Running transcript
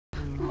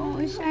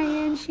Oh,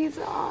 Cheyenne, she's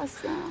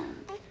awesome.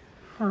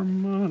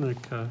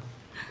 Harmonica.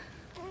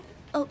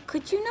 Oh,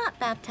 could you not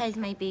baptize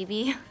my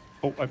baby?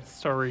 Oh, I'm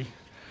sorry.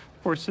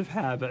 Force of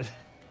habit.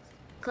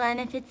 Glenn,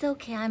 if it's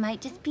okay, I might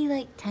just be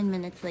like 10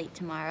 minutes late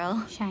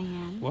tomorrow.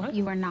 Cheyenne, What?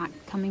 you are not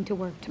coming to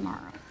work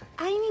tomorrow.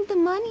 I need the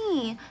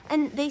money.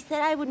 And they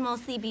said I would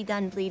mostly be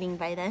done bleeding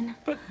by then.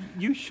 But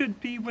you should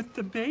be with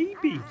the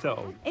baby,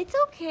 though. It's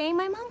okay.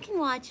 My mom can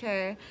watch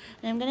her.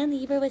 And I'm gonna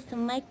leave her with some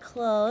of my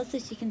clothes so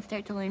she can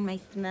start to learn my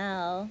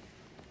smell.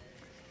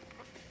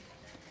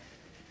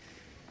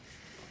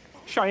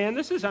 Cheyenne,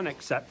 this is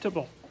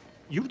unacceptable.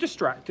 You've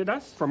distracted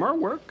us from our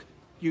work.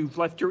 You've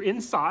left your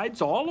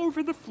insides all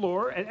over the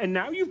floor, and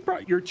now you've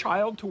brought your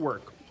child to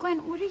work.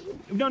 Glenn, what are you...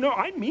 No,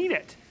 I mean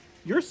it.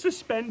 You're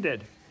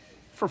suspended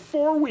for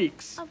 4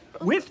 weeks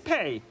with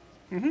pay.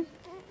 Mm-hmm.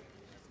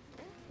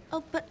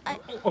 Oh, but I...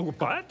 Oh,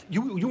 but?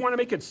 You want to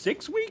make it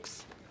 6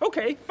 weeks?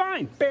 Okay,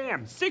 fine.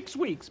 Bam, 6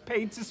 weeks,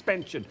 paid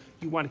suspension.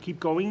 You want to keep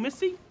going,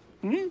 Missy?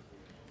 Hmm?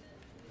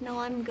 No,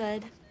 I'm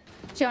good.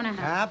 Jonah.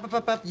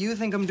 Up. You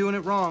think I'm doing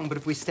it wrong, but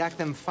if we stack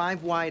them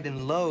 5 wide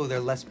and low, they're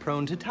less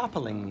prone to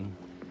toppling.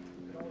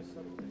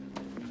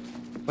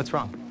 What's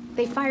wrong?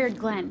 They fired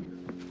Glenn.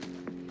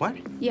 What?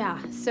 Yeah,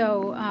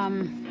 so,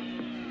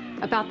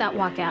 about that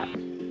walkout.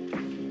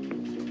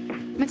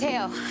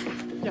 Mateo.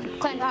 Yeah.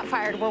 Glenn got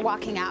fired. We're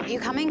walking out. You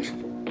coming?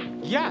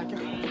 Yeah.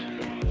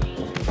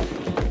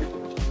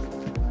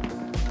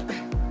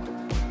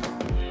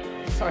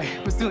 Sorry,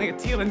 I was doing a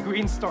teal and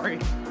green story.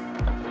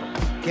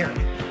 Garrett,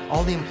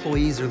 all the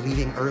employees are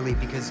leaving early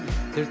because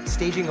they're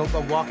staging a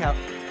walkout.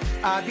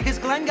 Because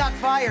Glenn got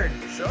fired.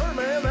 Sure,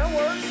 man, that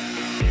works.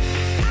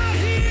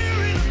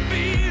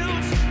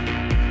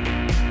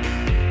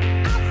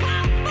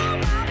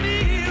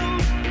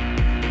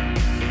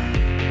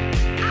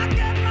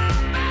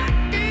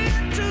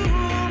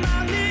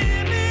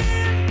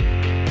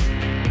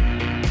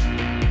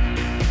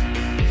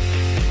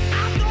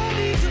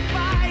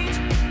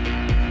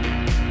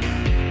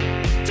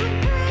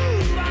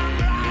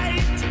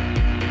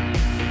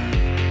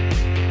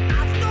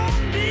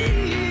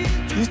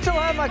 You still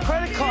have my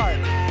credit card.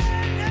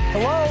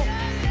 Hello?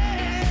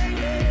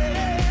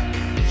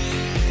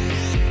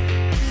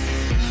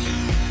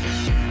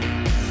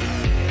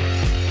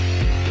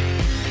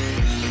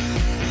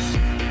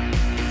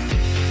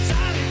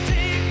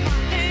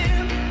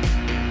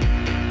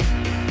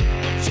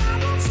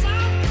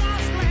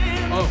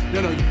 Oh,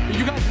 no,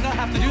 you guys do not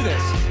have to do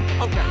this.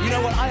 Okay, you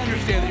know what? I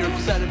understand that you're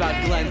upset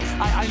about Glenn.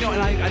 I know,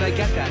 and I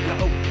get that.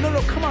 No,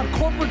 come on,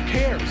 corporate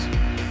cares.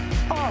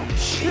 Oh,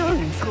 sure,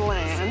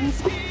 Glenn.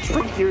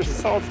 Treat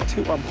yourself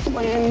to a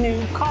brand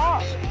new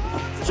car.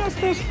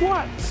 Just this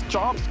once.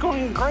 Job's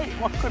going great.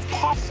 What could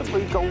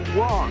possibly go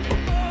wrong?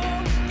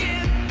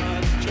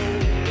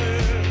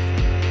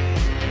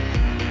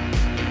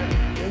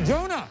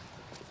 Jonah,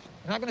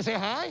 you're not gonna say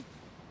hi?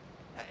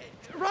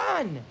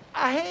 Ron!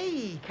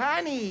 Hey,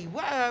 Connie!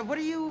 What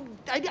are you...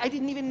 I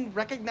didn't even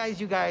recognize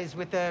you guys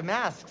with the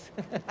masks.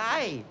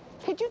 Hi!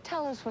 Could you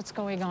tell us what's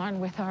going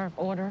on with our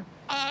order?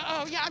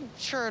 Oh, yeah, I'm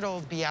sure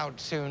it'll be out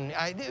soon.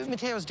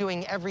 Mateo's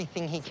doing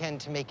everything he can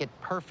to make it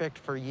perfect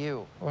for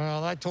you.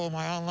 Well, I told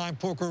my online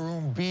poker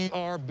room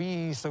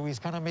BRB, so he's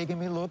kind of making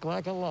me look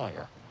like a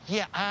liar.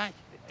 Yeah,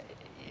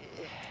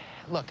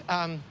 look,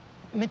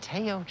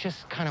 Mateo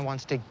just kind of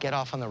wants to get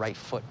off on the right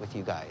foot with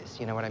you guys,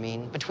 you know what I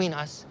mean? Between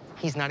us,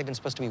 he's not even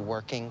supposed to be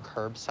working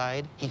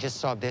curbside. He just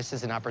saw this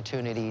as an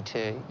opportunity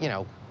to, you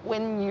know,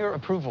 win your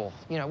approval,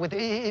 you know,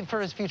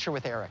 for his future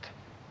with Eric.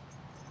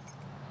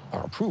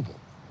 Our approval?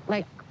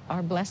 Like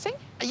our blessing?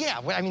 Yeah,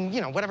 I mean,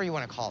 you know, whatever you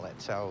want to call it,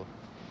 so...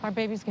 Our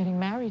baby's getting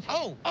married.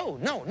 Oh,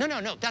 no,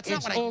 that's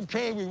not what I... It's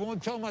okay, we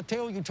won't tell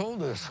Mateo you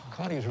told us.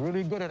 Connie's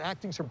really good at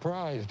acting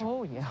surprised.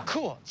 Oh, yeah.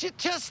 Cool.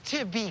 Just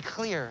to be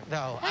clear,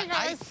 though, Hey,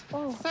 guys.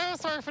 So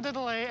sorry for the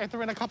delay. I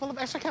threw in a couple of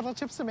extra kettle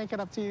chips to make it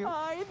up to you.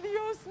 Ay,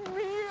 Dios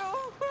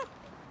mío.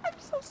 I'm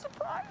so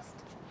surprised.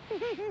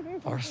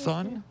 Our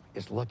son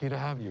is lucky to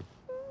have you.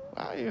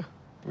 Wow, you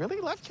really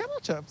love kettle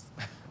chips.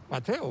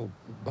 Mateo,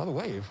 by the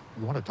way, if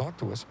you want to talk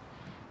to us,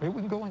 maybe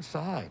we can go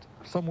inside,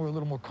 somewhere a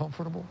little more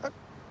comfortable.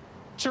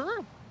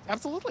 Sure,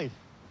 absolutely.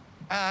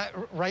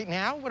 Right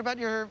now, what about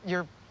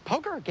your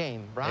poker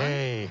game, Ron?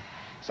 Hey,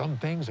 some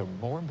things are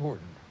more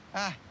important.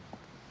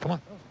 Come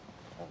on.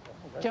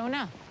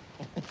 Jonah.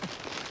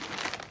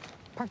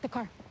 Park the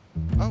car.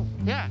 Oh,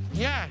 yeah.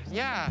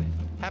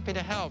 Happy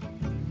to help.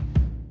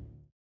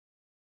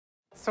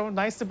 So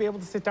nice to be able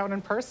to sit down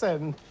in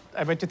person.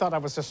 I bet you thought I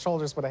was just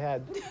shoulders with a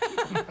head.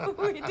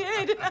 We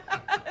did.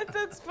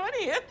 That's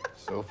funny.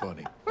 So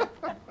funny.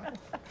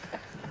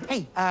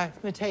 Hey,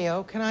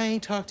 Mateo, can I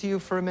talk to you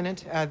for a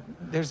minute?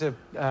 There's a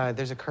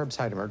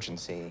curbside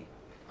emergency.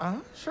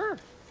 Sure.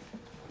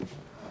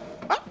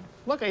 Oh,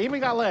 look, I even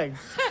got legs.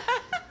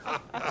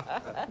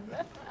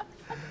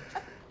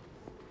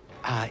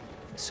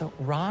 So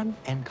Ron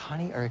and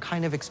Connie are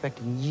kind of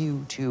expecting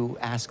you to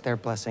ask their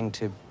blessing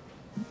to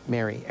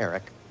marry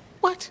Eric.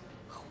 What?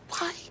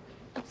 Why?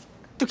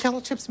 Do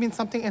kettle chips mean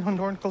something in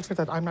Honduran culture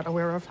that I'm not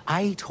aware of?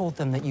 I told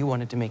them that you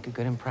wanted to make a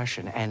good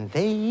impression, and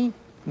they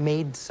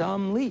made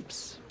some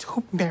leaps.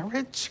 To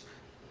marriage?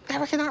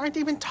 Eric and I aren't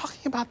even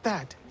talking about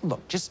that.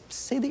 Look, just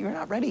say that you're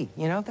not ready,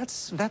 you know?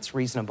 That's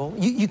reasonable.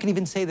 You can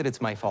even say that it's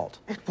my fault.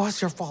 It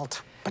was your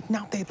fault, but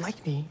now they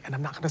like me, and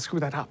I'm not gonna screw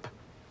that up.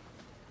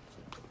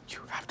 You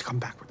have to come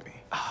back with me.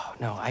 Oh,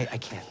 no, I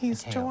can't.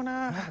 Please, Mateo.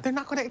 Jonah. They're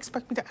not gonna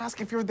expect me to ask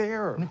if you're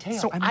there. Mateo,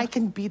 so I'm I not-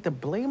 can be the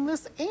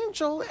blameless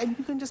angel, and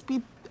you can just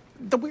be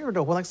the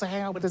weirdo who likes to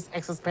hang out with his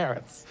ex's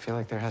parents. I feel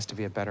like there has to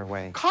be a better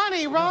way.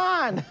 Connie,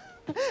 Ron!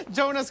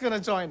 Jonah's gonna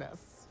join us.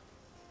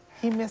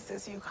 He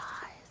misses you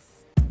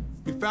guys.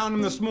 We found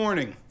him this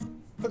morning.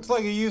 Looks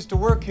like he used to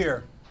work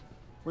here.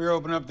 We were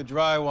opening up the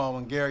drywall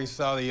when Gary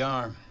saw the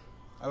arm.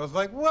 I was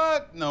like,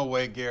 what? No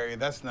way, Gary,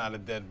 that's not a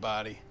dead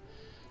body.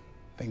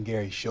 Then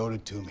Gary showed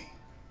it to me.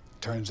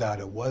 Turns out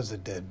it was a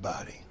dead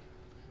body.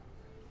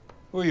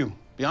 Who are you,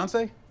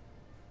 Beyonce?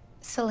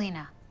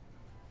 Selena.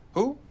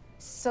 Who?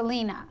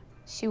 Selena.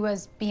 She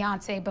was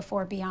Beyonce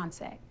before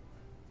Beyonce.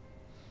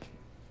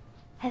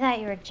 I thought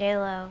you were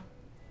J-Lo.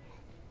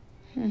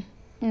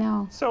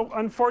 No. So,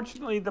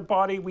 unfortunately, the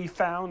body we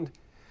found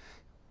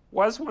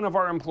was one of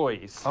our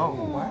employees. Oh,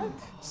 what?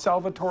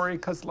 Salvatore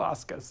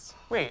Kozlauskas.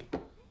 Wait,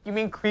 you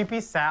mean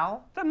Creepy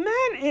Sal? The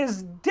man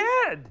is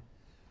dead.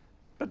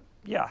 But,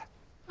 yeah.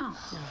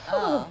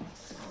 Well,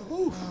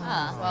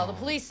 the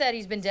police said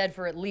he's been dead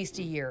for at least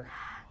a year.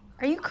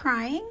 Are you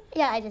crying?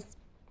 Yeah,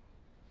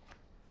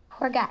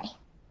 poor guy.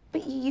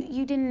 But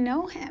you didn't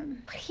know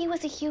him. But he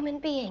was a human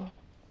being.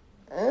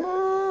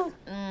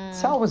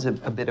 Sal was a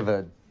bit of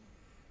a...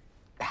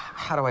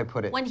 How do I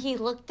put it? When he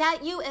looked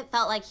at you, it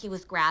felt like he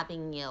was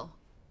grabbing you.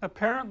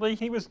 Apparently,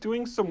 he was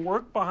doing some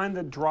work behind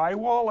the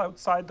drywall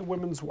outside the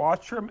women's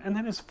washroom, and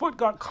then his foot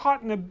got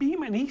caught in a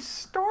beam, and he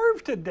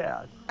starved to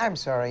death. I'm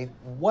sorry,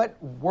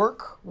 what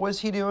work was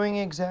he doing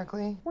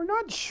exactly? We're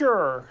not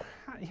sure.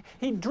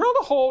 He drilled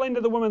a hole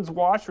into the women's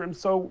washroom,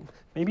 so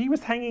maybe he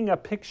was hanging a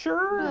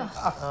picture?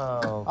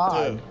 Oh,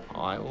 Oh,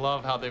 I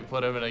love how they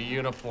put him in a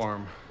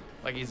uniform.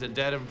 Like he's a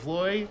dead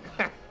employee.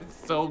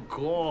 It's so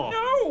cool.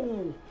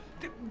 No!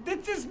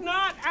 This is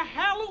not a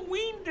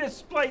Halloween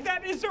display.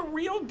 That is a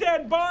real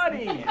dead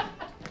body.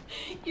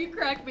 You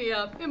crack me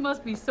up. It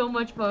must be so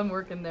much fun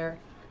working there.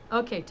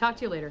 Okay, talk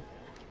to you later.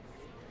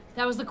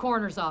 That was the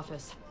coroner's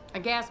office. A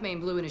gas main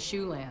blew in a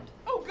shoe land.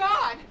 Oh,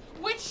 God!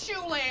 Which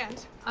shoe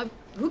land?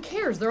 Who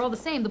cares? They're all the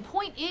same. The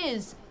point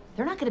is,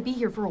 they're not gonna be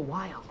here for a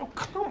while. Oh,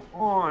 come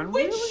on.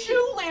 Which really?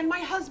 shoe land? My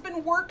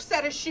husband works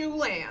at a shoe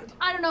land.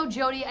 I don't know,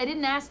 Jody. I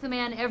didn't ask the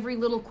man every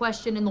little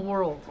question in the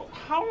world.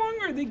 How long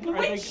are they going?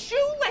 Which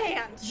shoe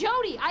land?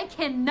 Jody, I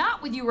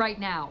cannot with you right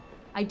now.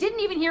 I didn't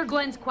even hear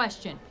Glenn's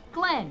question.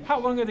 Glenn. How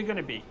long are they going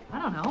to be?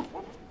 I don't know.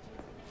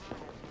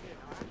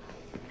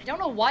 I don't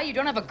know why you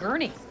don't have a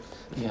gurney.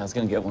 Yeah, I was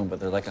gonna get one, but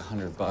they're like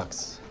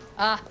 $100.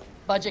 Ah,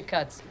 budget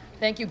cuts.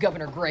 Thank you,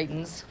 Governor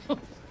Graytons.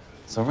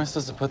 So where am I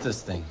supposed to put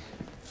this thing?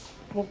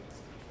 Well,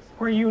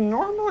 where you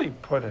normally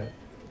put it,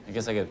 I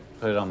guess I could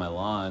put it on my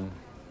lawn.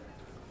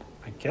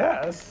 I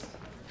guess.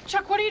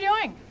 Chuck, what are you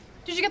doing?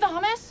 Did you get the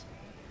hummus?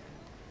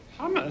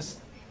 Hummus?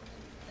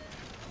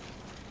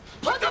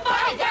 Put the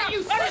body down,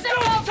 you I just knew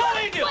what he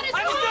told you! I just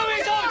knew what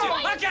he told you!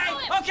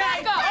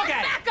 Okay.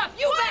 Back up!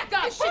 You back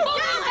up! Both of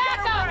you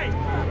back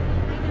up!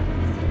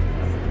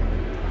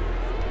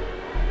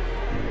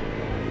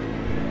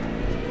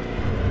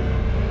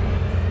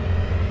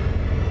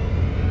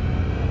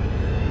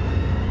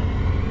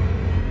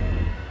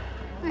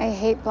 I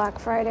hate Black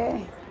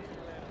Friday.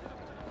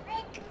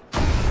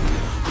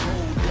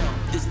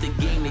 This the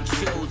game that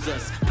chose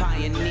us.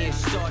 Pioneer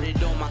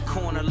started on my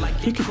corner like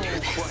You can do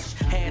this.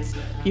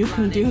 You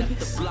can do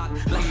this.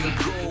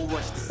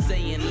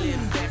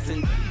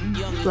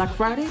 Black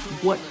Friday?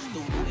 What?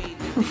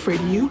 I'm afraid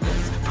of you.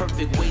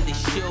 Perfect way they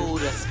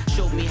showed us.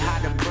 Showed me how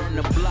to burn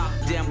the block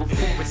down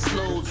before it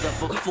slows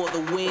up. Before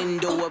the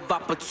window of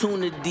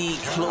opportunity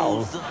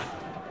closes.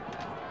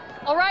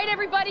 All right,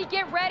 everybody,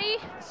 get ready.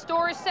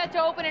 Store is set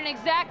to open in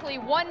exactly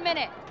 1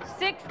 minute.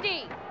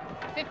 60,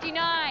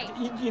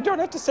 59. You don't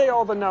have to say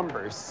all the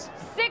numbers.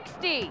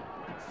 60,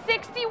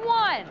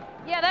 61.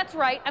 Yeah, that's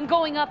right. I'm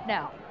going up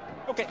now.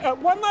 Okay,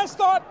 one last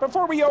thought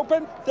before we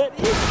open. That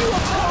if you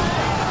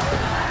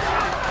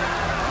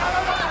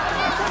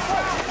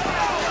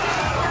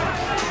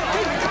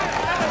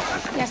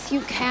Yes,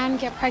 you can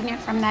get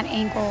pregnant from that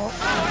angle.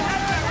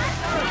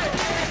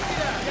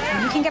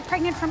 You can get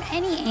pregnant from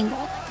any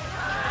angle.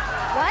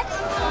 What?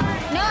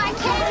 No, I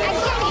can't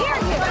hear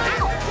you.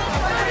 Ow.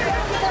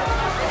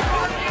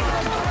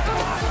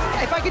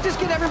 If I could just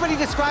get everybody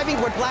describing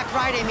what Black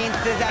Friday means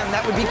to them,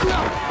 that would be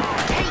cool.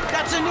 Hey,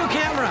 that's a new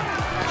camera.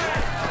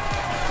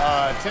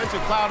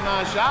 Attention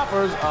Cloud9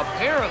 shoppers,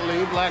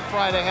 apparently Black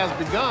Friday has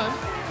begun.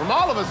 From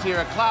all of us here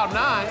at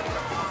Cloud9,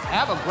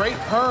 have a great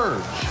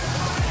purge.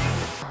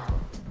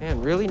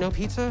 Man, really? No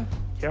pizza?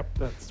 Yep,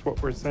 that's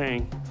what we're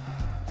saying.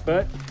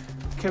 But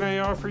can I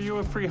offer you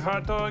a free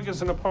hot dog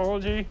as an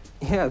apology?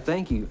 Yeah,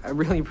 thank you. I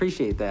really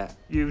appreciate that.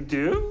 You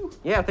do?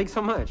 Yeah, thanks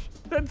so much.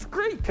 That's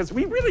great, because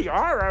we really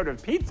are out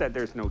of pizza.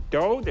 There's no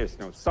dough, there's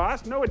no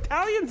sauce, no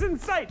Italians in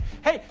sight.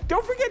 Hey,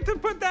 don't forget to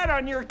put that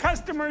on your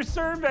customer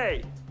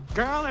survey.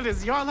 Girl, it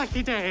is your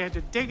lucky day. I had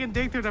to dig and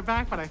dig through the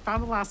back, but I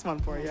found the last one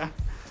for you.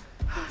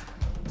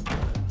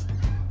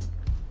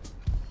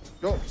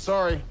 Oh,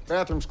 sorry,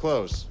 bathroom's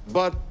closed.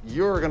 But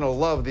you're gonna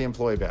love the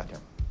employee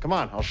bathroom. Come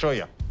on, I'll show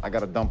you. I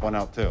gotta dump one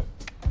out too.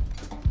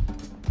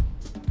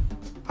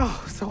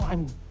 Oh, so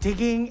I'm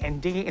digging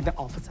and digging, and then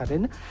all of a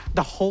sudden,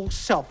 the whole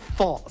shelf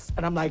falls.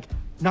 And I'm like,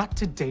 not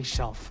today,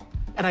 shelf.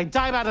 And I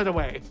dive out of the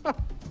way.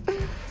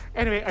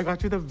 Anyway, I got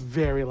to the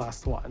very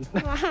last one.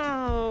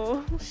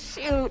 Wow,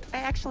 shoot, I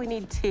actually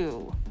need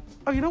 2.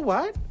 Oh, you know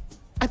what?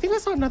 I think I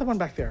saw another one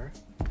back there.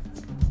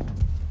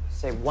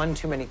 Say one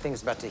too many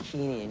things about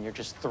tahini and you're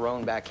just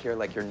thrown back here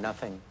like you're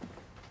nothing.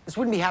 This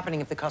wouldn't be happening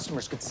if the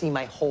customers could see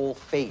my whole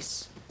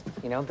face.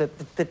 You know,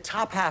 the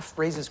top half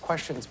raises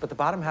questions, but the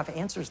bottom half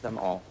answers them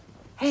all.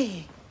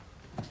 Hey,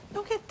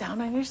 don't get down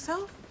on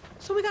yourself.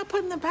 So we got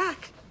put in the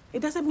back.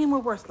 It doesn't mean we're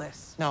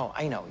worthless. No,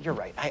 I know, you're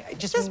right. I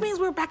just This means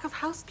we're back of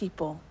house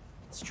people.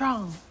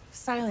 Strong,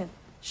 silent,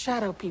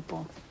 shadow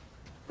people.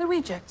 The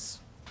rejects.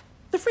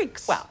 The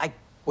freaks. Well, I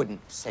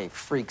wouldn't say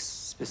freaks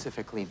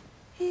specifically.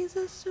 He's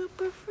a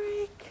super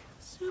freak,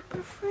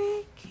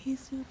 he's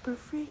super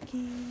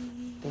freaky.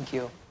 Thank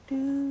you.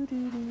 Do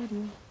do do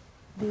do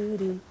do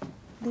do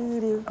do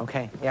do.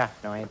 Okay, yeah,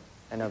 no, I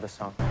know the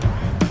song.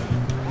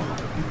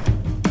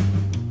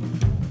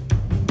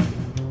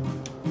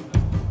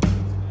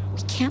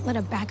 We can't let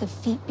a bag of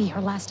feet be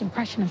her last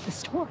impression of the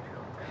store.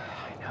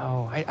 I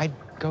know. I'd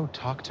go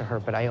talk to her,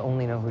 but I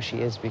only know who she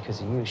is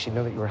because of you. She'd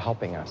know that you were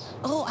helping us.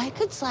 Oh, I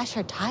could slash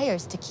her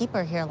tires to keep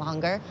her here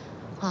longer.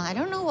 I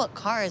don't know what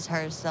car is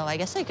hers, so I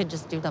guess I could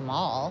just do them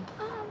all.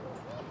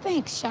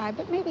 Thanks, Shy,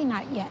 but maybe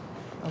not yet.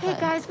 Okay.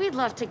 Hey, guys, we'd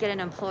love to get an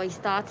employee's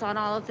thoughts on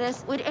all of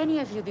this. Would any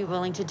of you be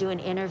willing to do an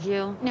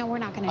interview? No, we're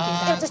not going to do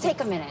that. It'll just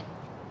take a minute.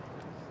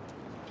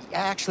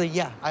 Actually,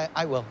 yeah,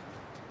 I will.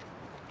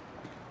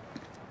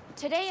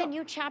 Today, a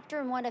new chapter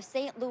in one of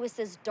St.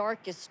 Louis's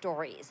darkest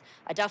stories.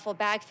 A duffel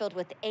bag filled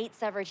with 8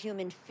 severed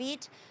human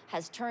feet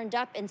has turned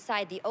up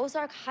inside the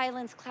Ozark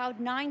Highlands Cloud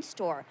 9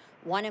 store.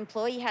 One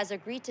employee has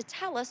agreed to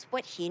tell us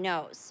what he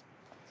knows.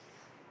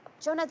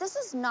 Jonah, this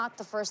is not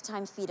the first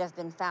time feet have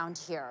been found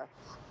here.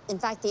 In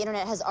fact, the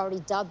internet has already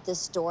dubbed this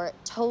store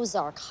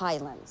Tozark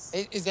Highlands.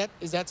 Is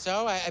that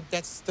so?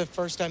 That's the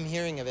first I'm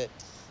hearing of it.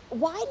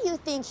 Why do you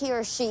think he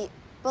or she,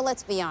 well,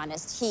 let's be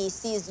honest, he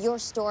sees your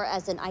store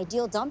as an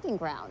ideal dumping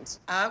ground?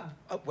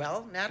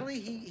 Well,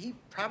 Natalie, he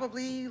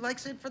probably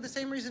likes it for the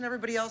same reason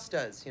everybody else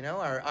does. You know,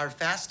 our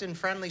fast and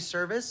friendly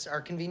service,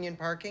 our convenient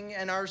parking,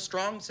 and our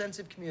strong sense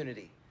of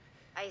community.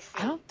 I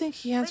don't think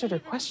he answered her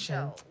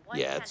question.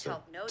 Yeah, it's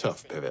a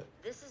tough pivot.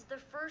 This is the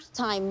first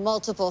time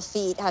multiple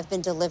feet have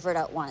been delivered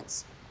at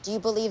once. Do you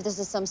believe this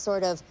is some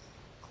sort of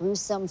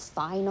gruesome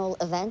final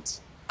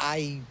event?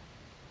 I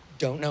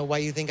don't know why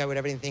you think I would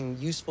have anything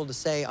useful to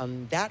say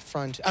on that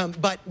front.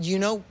 But you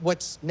know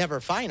what's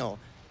never final?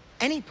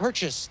 Any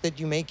purchase that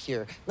you make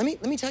here.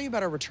 Let me tell you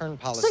about our return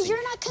policy. So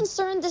you're not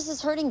concerned this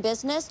is hurting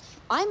business?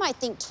 I might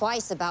think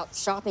twice about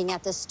shopping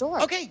at this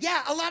store. Okay,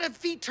 yeah, a lot of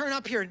feet turn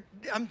up here.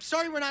 I'm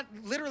sorry we're not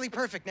literally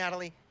perfect,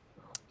 Natalie.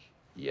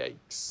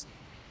 Yikes.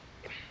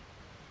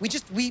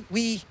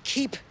 We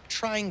keep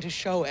trying to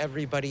show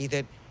everybody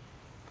that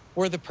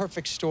we're the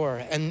perfect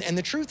store. And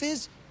the truth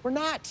is, we're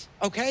not,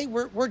 okay?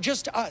 We're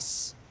just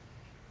us.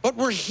 But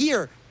we're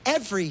here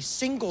every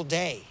single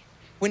day.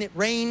 When it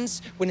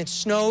rains, when it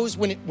snows,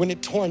 when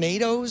it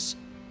tornadoes,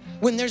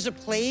 when there's a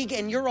plague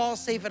and you're all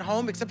safe at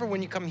home, except for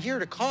when you come here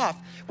to cough,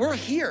 we're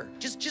here,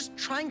 just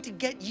trying to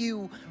get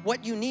you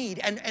what you need.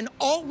 And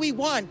all we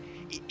want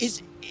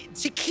is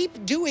to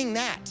keep doing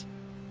that.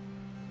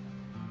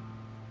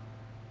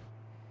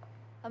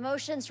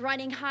 Emotions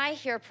running high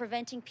here,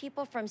 preventing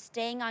people from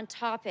staying on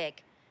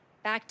topic.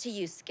 Back to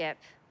you, Skip.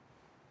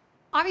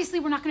 Obviously,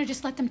 we're not going to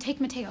just let them take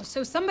Mateo,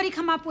 so somebody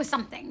come up with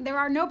something. There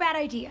are no bad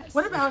ideas.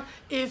 What about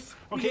if...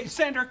 Okay,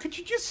 Sandra, could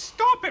you just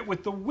stop it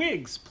with the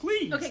wigs,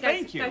 please? Okay,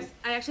 Thank you. Guys,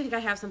 I actually think I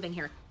have something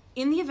here.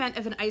 In the event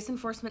of an ICE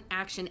enforcement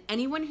action,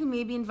 anyone who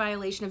may be in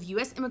violation of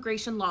U.S.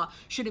 immigration law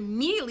should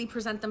immediately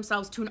present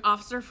themselves to an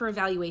officer for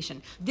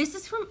evaluation. This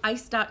is from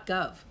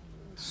ICE.gov.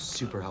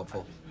 Super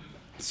helpful.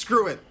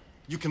 Screw it.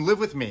 You can live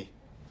with me.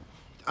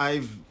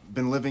 I've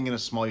been living in a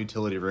small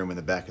utility room in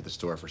the back of the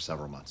store for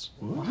several months.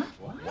 What?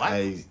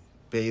 I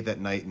bathe at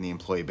night in the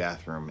employee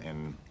bathroom,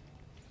 and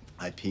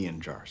I pee in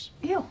jars.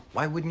 Ew.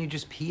 Why wouldn't you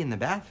just pee in the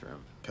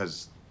bathroom?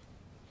 Because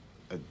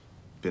I've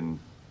been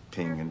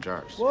peeing in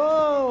jars.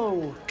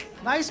 Whoa!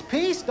 Nice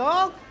piece,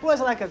 dog. Was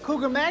it like a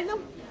Cougar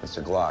Magnum? It's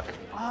a Glock.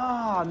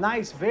 Oh,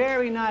 nice.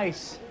 Very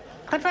nice.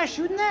 Can I try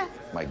shooting that?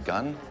 My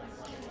gun?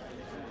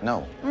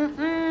 No.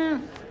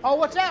 Mm-mm. Oh,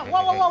 what's that?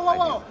 Whoa, whoa, whoa, whoa,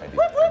 whoa. I do.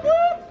 Whoop, whoop,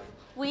 whoop.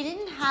 We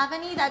didn't have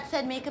any that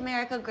said Make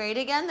America Great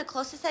Again. The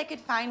closest I could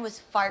find was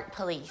Fart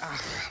Police.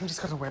 I'm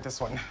just gonna wear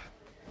this one.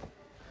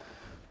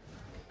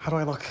 How do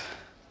I look?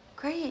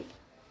 Great.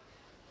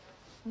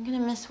 I'm gonna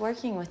miss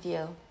working with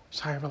you.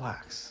 Shia,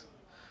 relax.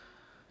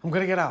 I'm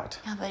gonna get out.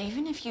 Yeah, but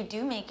even if you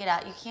do make it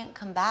out, you can't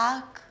come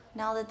back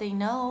now that they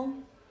know.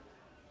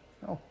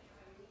 No.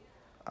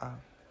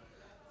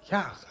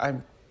 Yeah,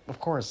 of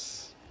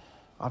course,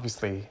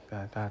 obviously,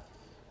 that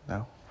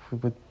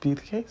would be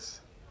the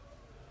case.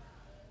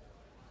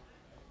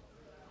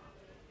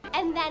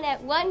 And then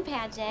at one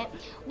pageant,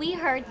 we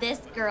heard this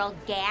girl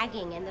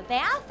gagging in the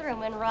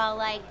bathroom, and we're all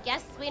like,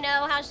 guess we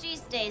know how she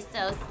stays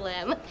so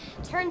slim.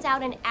 Turns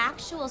out an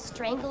actual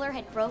strangler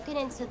had broken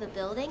into the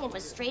building and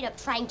was straight up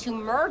trying to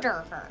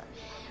murder her.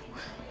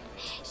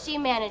 She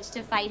managed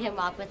to fight him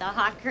off with a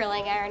hot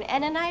curling iron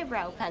and an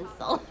eyebrow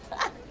pencil.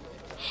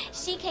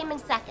 She came in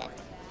second.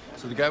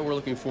 So the guy we're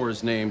looking for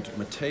is named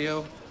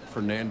Mateo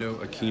Fernando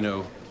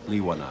Aquino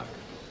Liwanag.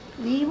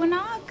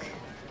 Liwanag?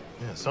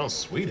 Yeah, it sounds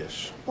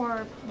Swedish.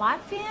 Or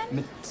Latvian?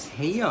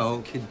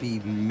 Mateo could be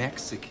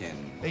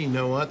Mexican. Hey, you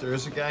know what? There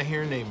is a guy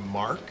here named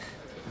Mark.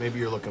 Maybe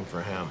you're looking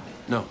for him.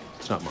 No,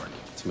 it's not Mark.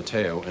 It's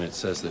Mateo, and it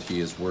says that he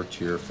has worked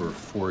here for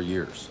 4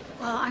 years.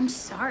 Well, I'm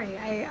sorry.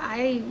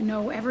 I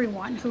know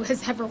everyone who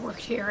has ever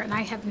worked here, and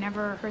I have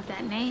never heard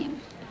that name.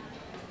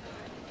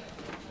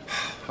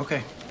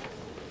 Okay,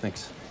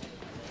 thanks.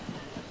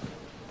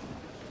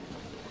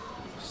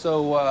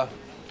 So,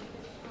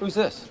 who's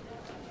this?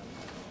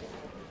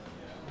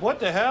 What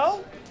the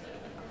hell?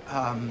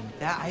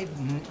 I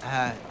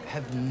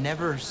have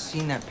never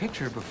seen that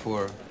picture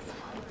before.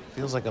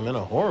 Feels like I'm in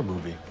a horror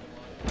movie.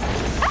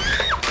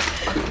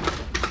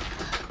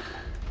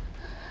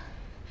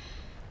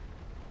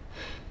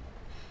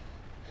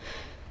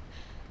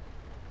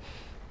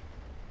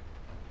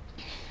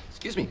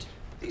 Excuse me,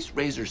 these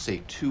razors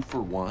say 2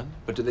 for 1,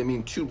 but do they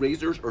mean 2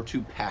 razors or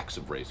 2 packs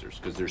of razors?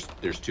 Because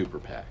there's 2 per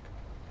pack.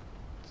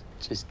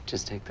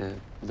 Just take the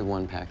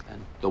 1 pack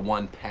then. The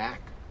 1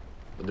 pack?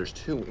 But there's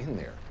 2 in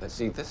there.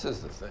 See, this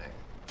is the thing.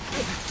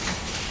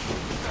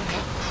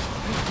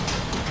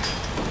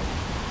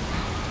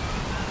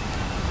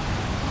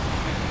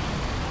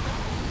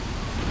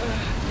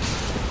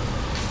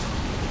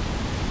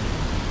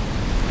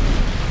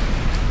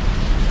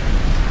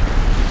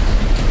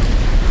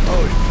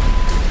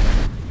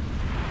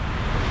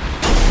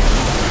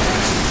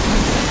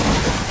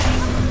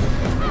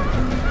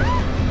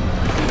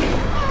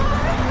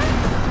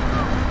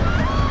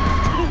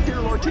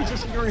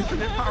 Jesus, in your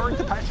infinite power and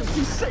compassion,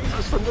 please save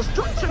us from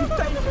destruction.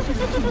 Thank you,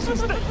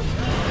 Jesus. Thank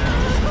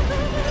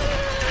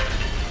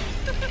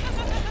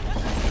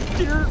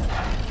you. Dear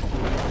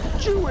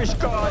Jewish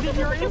God, in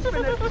your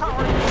infinite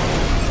power.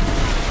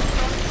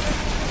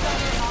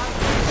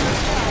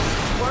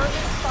 We're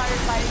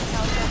inspired by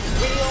accounts of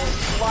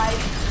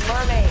real-life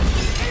mermaids.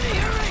 Amy,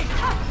 hurry!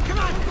 Come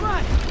on!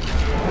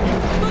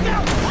 Look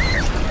out!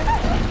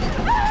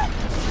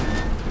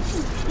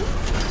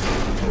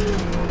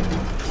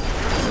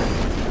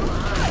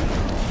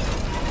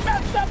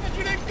 Messed up that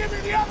you didn't give me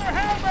the other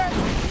helmet!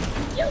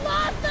 You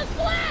lost the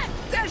clip!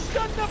 There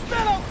shouldn't have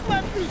been a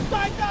clip, you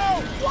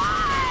psycho!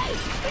 Why?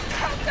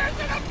 Because there's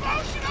an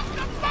emotional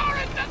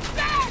component to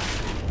that!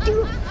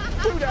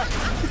 Duda,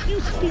 if you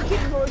speak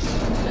English,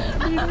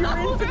 in your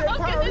infinite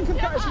power and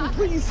compassion,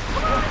 please.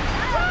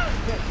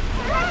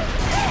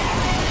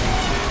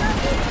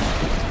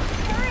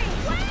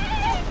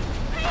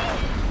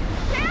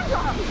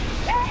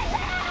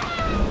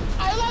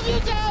 I love you,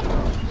 Dad!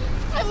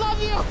 I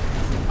love you!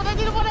 But I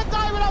didn't want to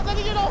die without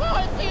letting you know how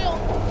I feel!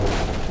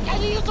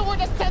 And you used the word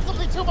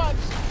ostensibly too much!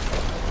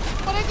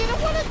 But I didn't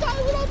want to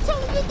die without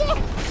telling you that!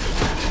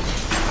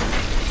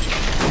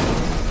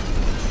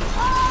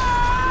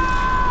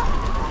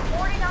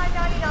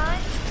 $49.99?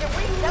 Did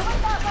we never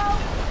that low?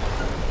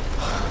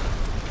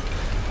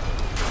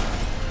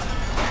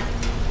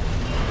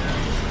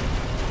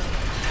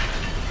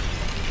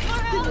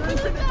 In your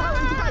infinite power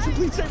and compassion,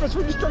 please save us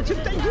from destruction.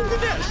 Thank you to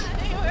this.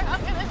 We're all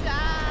gonna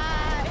die.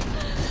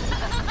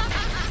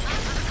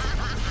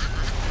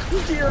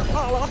 Dear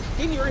Allah,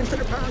 in your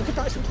infinite power and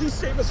compassion, please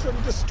save us from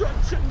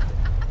destruction.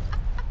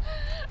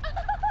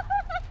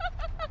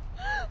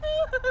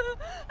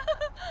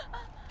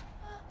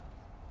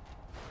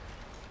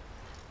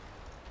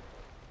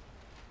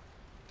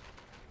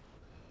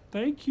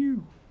 Thank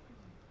you,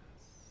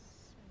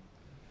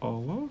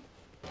 Allah.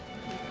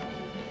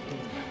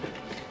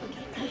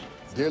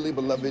 Dearly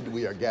beloved,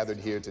 we are gathered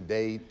here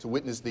today to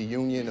witness the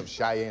union of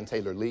Cheyenne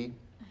Taylor Lee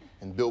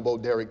and Bilbo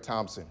Derrick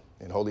Thompson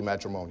in holy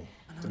matrimony,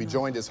 to be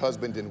joined as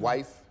husband and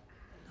wife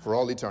for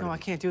all eternity. No, I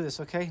can't do this,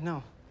 okay?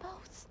 No. Bo,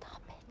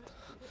 stop it.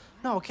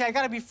 No, okay, I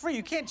gotta be free.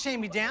 You can't chain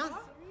me down.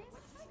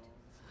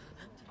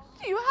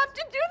 Do you have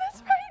to do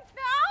this right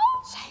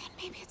now? Cheyenne,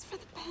 maybe it's for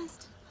the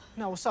best.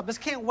 No, what's up? This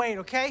can't wait,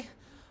 okay?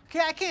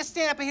 Okay, I can't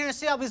stand up in here and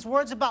say all these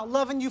words about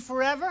loving you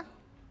forever.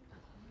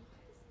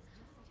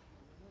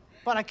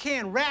 But I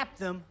can rap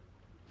them.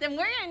 Then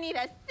we're gonna need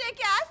a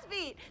sick-ass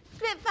beat.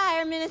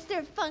 Spitfire,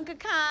 Minister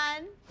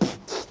Funkacon.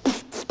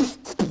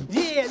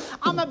 Yeah,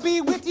 I'ma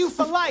be with you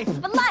for life.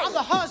 For life. I'm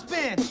the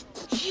husband.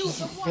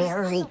 She's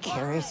very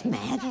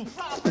charismatic.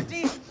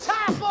 Property,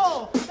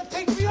 topple, the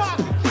patriarch.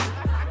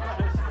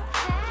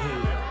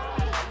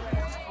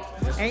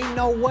 Ain't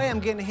no way I'm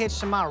getting hitched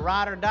to my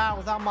ride or die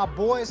without my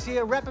boys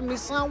here repping me,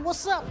 son.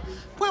 What's up?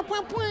 Pwah,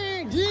 pwah,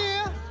 pwah.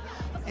 Yeah.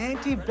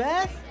 Auntie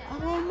Beth?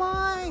 Oh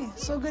my,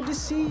 so good to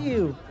see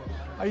you.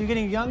 Are you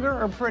getting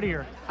younger or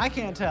prettier? I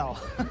can't tell.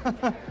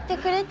 来て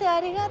くれて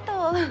ありが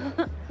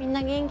とう。みん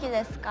な元気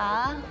です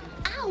か?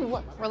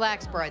 Ow!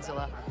 Relax,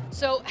 Bridezilla.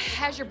 So,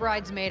 as your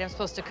bridesmaid, I'm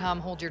supposed to come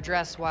hold your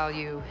dress while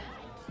you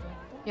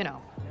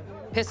know,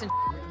 piss and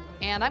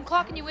and I'm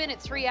clocking you in at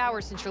 3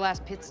 hours since your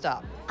last pit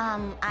stop.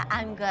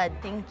 I'm good,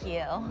 thank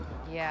you.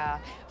 Yeah.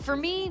 For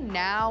me,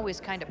 now is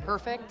kind of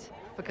perfect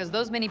because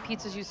those mini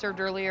pizzas you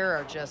served earlier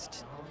are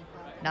just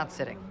not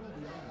sitting.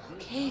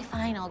 Okay,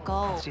 fine, I'll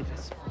go. Let's do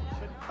this.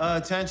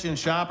 Attention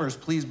shoppers,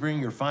 please bring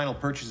your final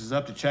purchases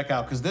up to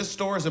checkout because this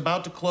store is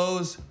about to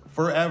close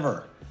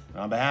forever.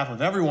 On behalf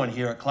of everyone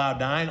here at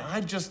Cloud9,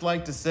 I'd just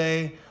like to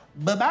say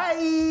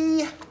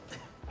bye-bye.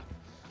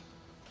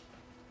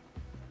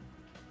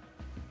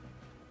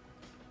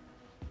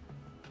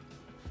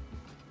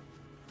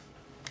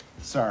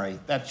 Sorry,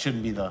 that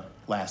shouldn't be the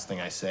last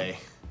thing I say.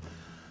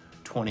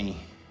 20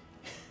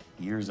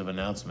 years of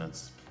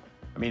announcements.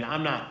 I mean,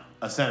 I'm not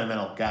a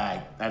sentimental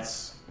guy.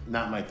 That's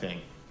not my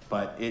thing.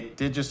 But it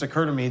did just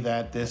occur to me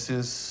that this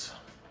is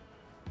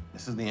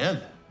the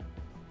end.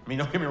 I mean,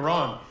 don't get me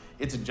wrong,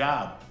 it's a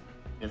job.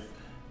 If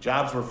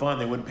jobs were fun,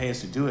 they wouldn't pay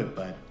us to do it,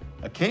 but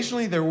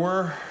occasionally there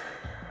were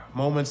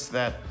moments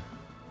that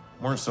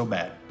weren't so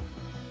bad.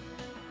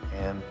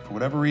 And for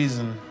whatever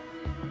reason,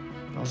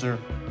 those are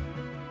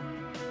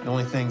the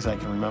only things I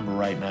can remember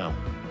right now.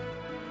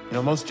 You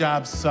know, most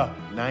jobs suck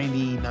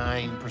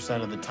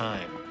 99% of the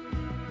time.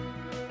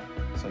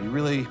 So you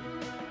really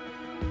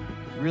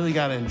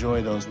gotta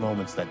enjoy those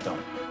moments that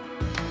don't.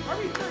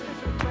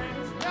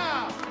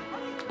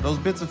 Those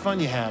bits of fun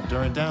you have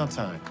during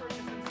downtime.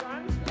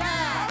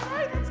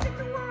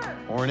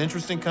 Or an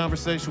interesting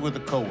conversation with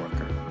a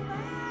coworker.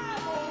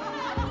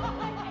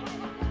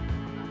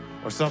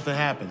 Or something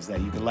happens that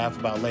you can laugh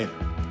about later.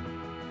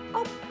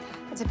 Oh,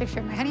 that's a picture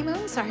of my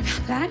honeymoon. Sorry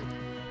about that.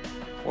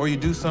 Or you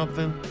do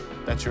something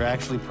that you're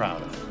actually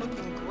proud of.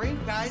 Looking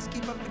great, guys.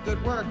 Keep up the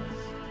good work.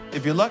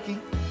 If you're lucky,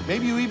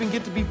 maybe you even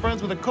get to be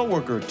friends with a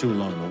coworker or two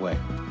along the way.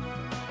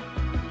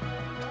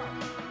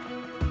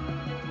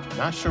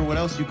 Not sure what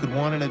else you could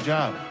want in a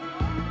job.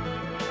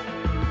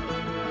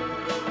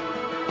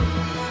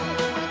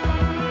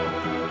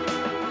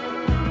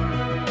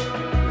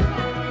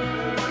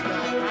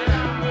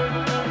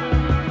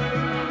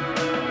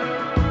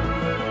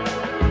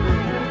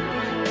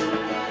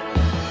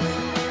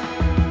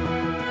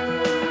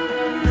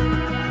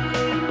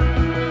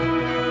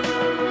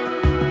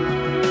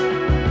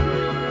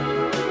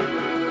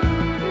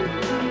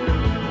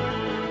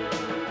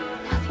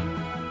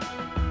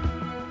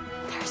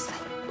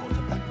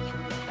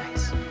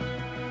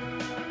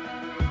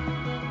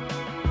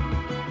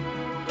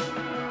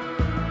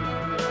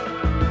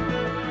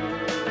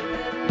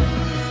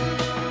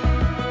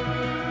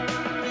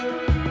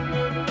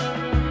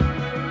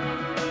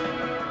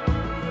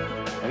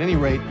 At any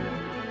rate,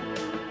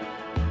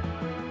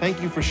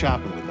 thank you for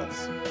shopping with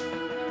us.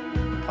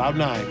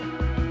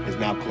 Cloud9 is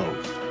now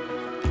closed.